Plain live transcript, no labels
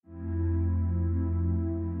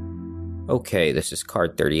Okay, this is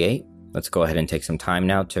card 38. Let's go ahead and take some time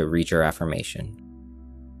now to read your affirmation.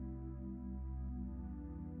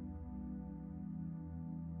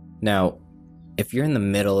 Now, if you're in the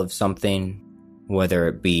middle of something, whether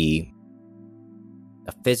it be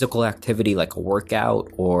a physical activity like a workout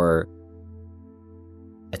or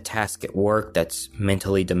a task at work that's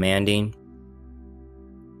mentally demanding,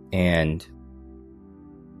 and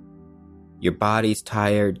your body's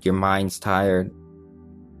tired, your mind's tired,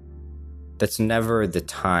 that's never the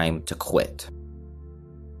time to quit.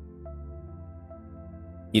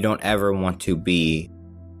 You don't ever want to be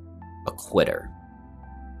a quitter.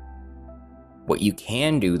 What you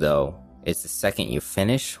can do, though, is the second you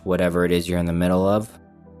finish whatever it is you're in the middle of,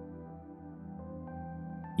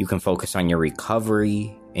 you can focus on your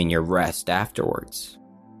recovery and your rest afterwards.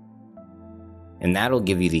 And that'll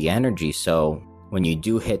give you the energy, so when you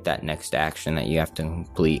do hit that next action that you have to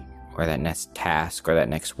complete, or that next task, or that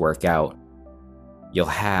next workout, you'll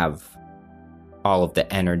have all of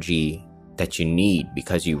the energy that you need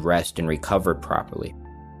because you rest and recovered properly.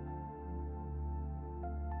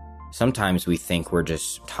 Sometimes we think we're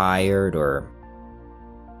just tired or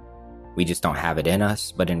we just don't have it in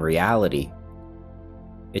us, but in reality,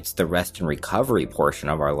 it's the rest and recovery portion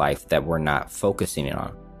of our life that we're not focusing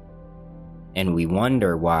on. And we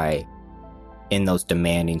wonder why in those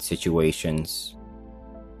demanding situations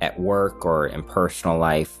at work or in personal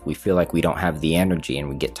life, we feel like we don't have the energy and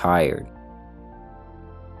we get tired.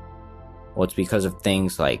 Well, it's because of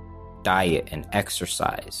things like diet and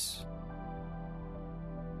exercise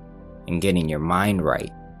and getting your mind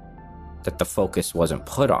right that the focus wasn't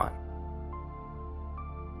put on.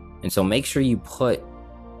 And so make sure you put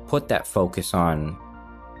that focus on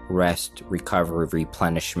rest, recovery,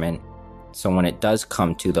 replenishment, so when it does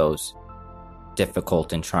come to those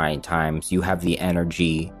difficult and trying times, you have the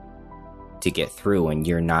energy to get through and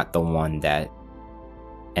you're not the one that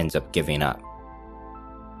ends up giving up.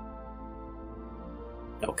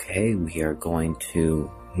 Okay, we are going to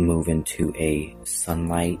move into a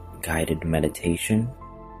sunlight guided meditation.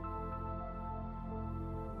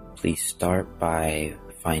 Please start by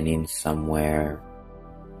finding somewhere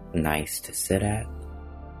nice to sit at.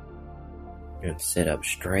 You're going to sit up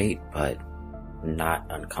straight, but not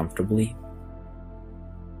uncomfortably.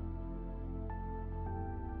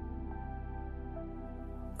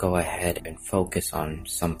 Go ahead and focus on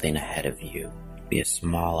something ahead of you. Be a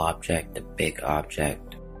small object, a big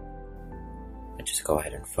object. And just go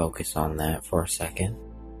ahead and focus on that for a second.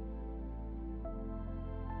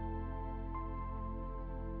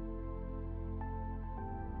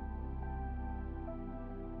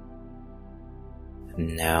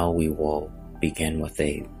 Now we will begin with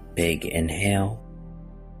a big inhale.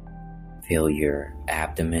 Feel your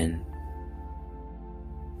abdomen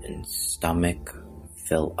and stomach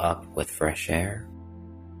fill up with fresh air.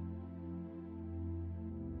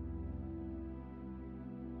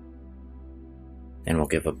 Then we'll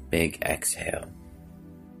give a big exhale.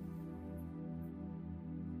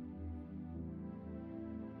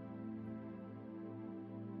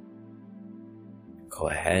 Go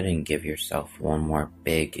ahead and give yourself one more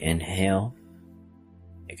big inhale.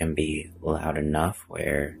 It can be loud enough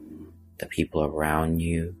where the people around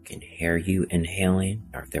you can hear you inhaling,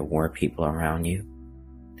 or if there were people around you,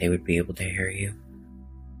 they would be able to hear you.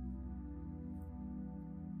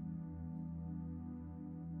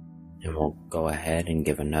 And we'll go ahead and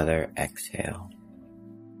give another exhale.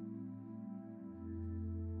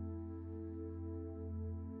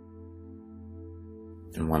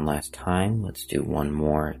 And one last time, let's do one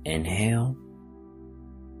more inhale.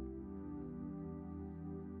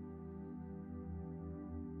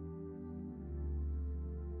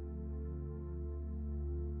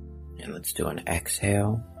 And let's do an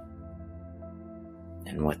exhale.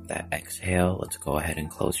 And with that exhale, let's go ahead and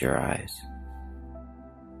close your eyes.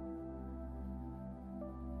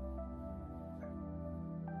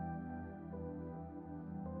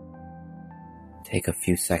 Take a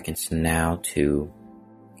few seconds now to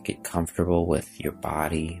get comfortable with your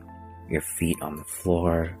body, your feet on the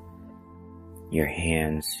floor, your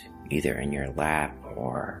hands either in your lap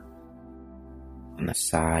or on the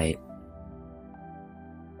side.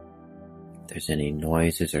 If there's any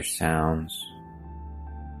noises or sounds,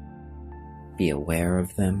 be aware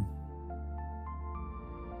of them.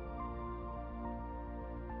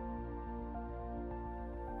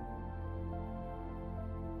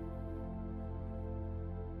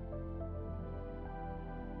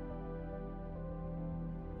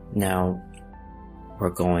 Now, we're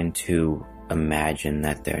going to imagine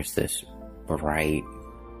that there's this bright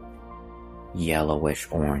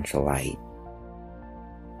yellowish-orange light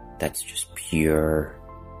that's just pure,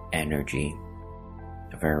 and it's energy,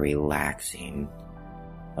 a very relaxing,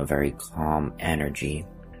 a very calm energy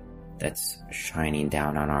that's shining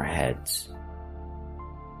down on our heads.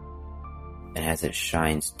 And as it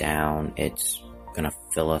shines down, it's gonna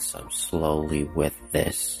fill us up slowly with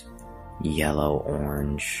this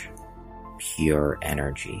yellow-orange, pure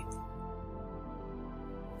energy.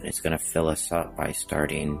 And it's gonna fill us up by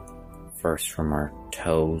starting first from our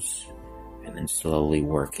toes and then slowly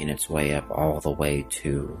working its way up all the way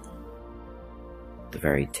to the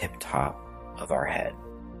very tip top of our head.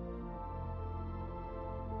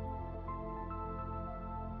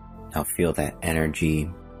 Now feel that energy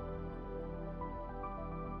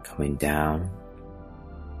coming down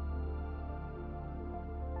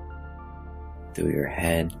through your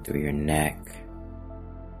head, through your neck,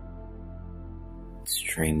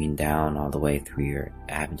 streaming down all the way through your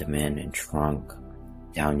abdomen and trunk,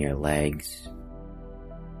 down your legs.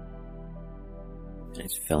 And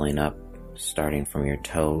it's filling up starting from your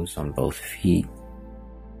toes on both feet,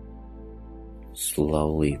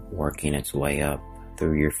 slowly working its way up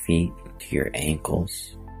through your feet to your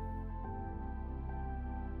ankles.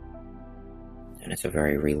 And it's a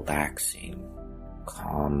very relaxing,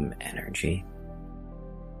 calm energy.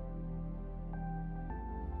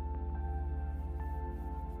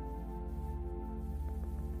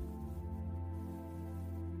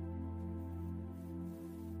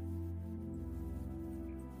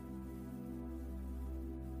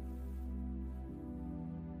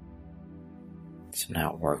 It's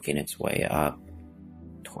now working its way up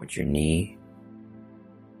towards your knee.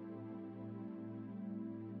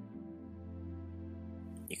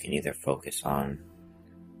 You can either focus on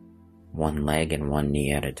one leg and one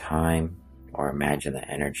knee at a time, or imagine the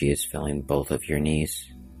energy is filling both of your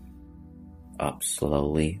knees up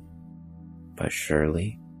slowly but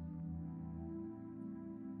surely.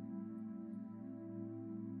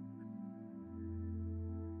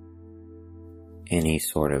 Any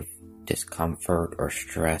sort of discomfort or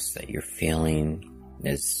stress that you're feeling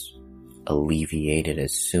is alleviated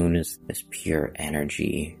as soon as this pure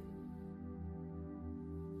energy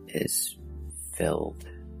is filled.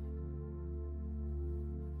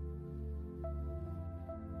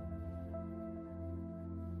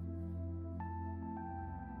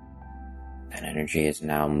 That energy is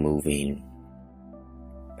now moving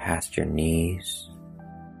past your knees,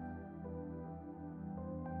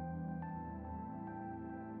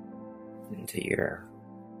 into your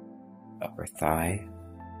upper thigh,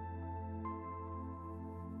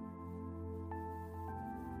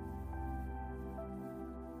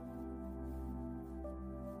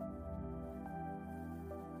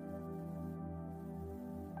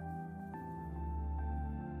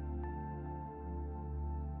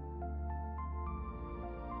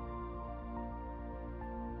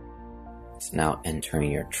 it's now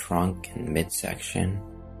entering your trunk and midsection.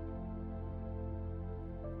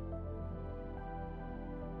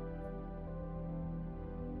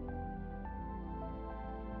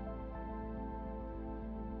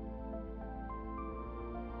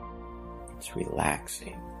 It's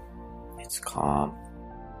relaxing, it's calm,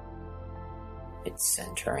 it's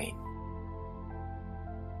centering.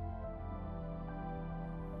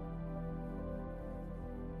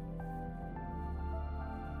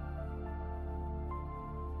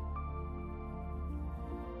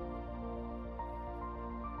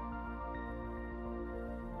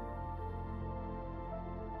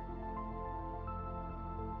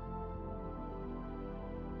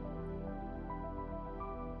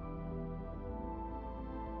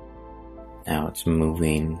 Now it's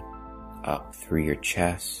moving up through your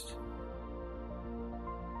chest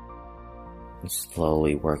and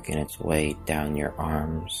slowly working its way down your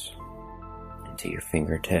arms into your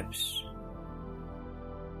fingertips.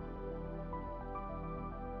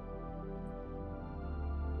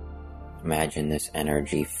 Imagine this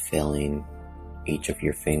energy filling each of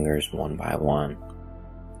your fingers one by one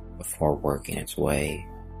before working its way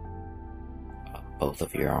up both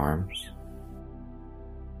of your arms.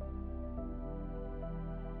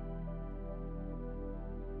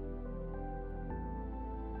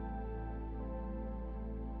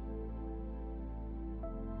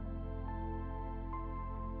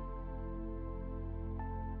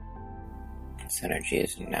 This energy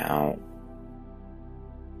is now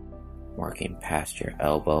working past your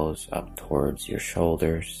elbows up towards your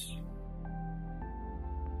shoulders.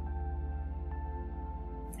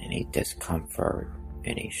 Any discomfort,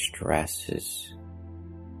 any stress is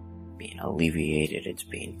being alleviated, it's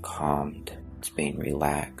being calmed, it's being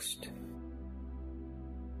relaxed.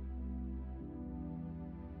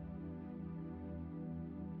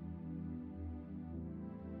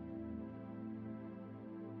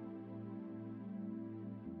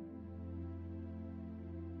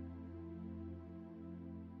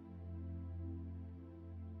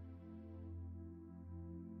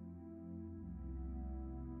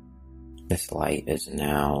 This light is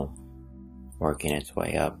now working its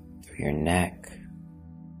way up through your neck,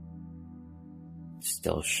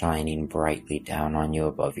 still shining brightly down on you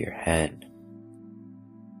above your head,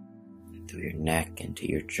 through your neck into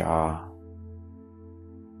your jaw.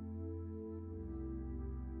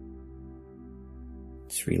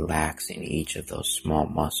 It's relaxing each of those small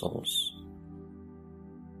muscles,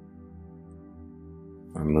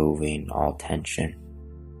 removing all tension.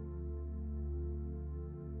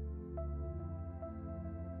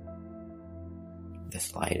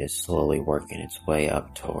 This light is slowly working its way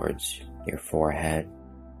up towards your forehead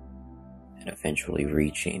and eventually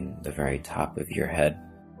reaching the very top of your head,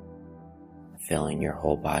 filling your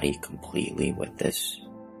whole body completely with this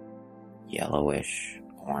yellowish,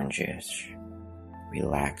 orangish,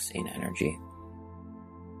 relaxing energy.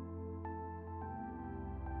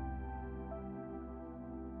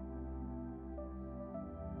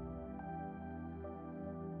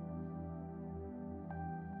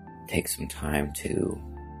 Take some time to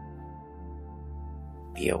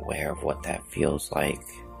be aware of what that feels like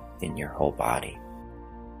in your whole body.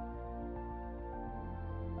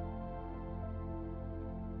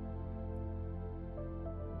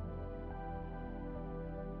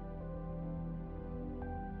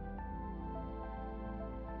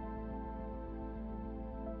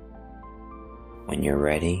 When you're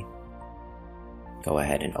ready, go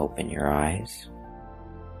ahead and open your eyes.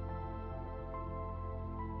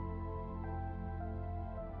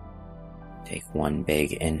 Take one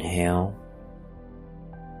big inhale.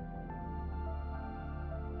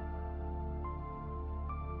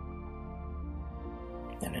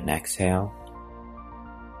 And an exhale.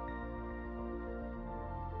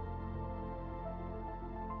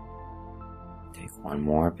 Take one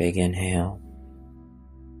more big inhale.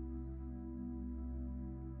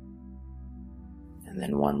 And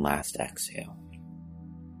then one last exhale.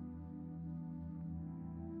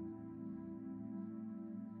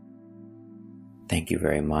 Thank you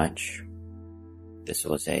very much. This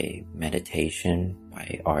was a meditation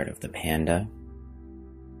by Art of the Panda.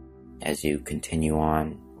 As you continue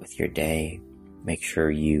on with your day, make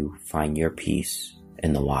sure you find your peace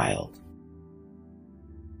in the wild.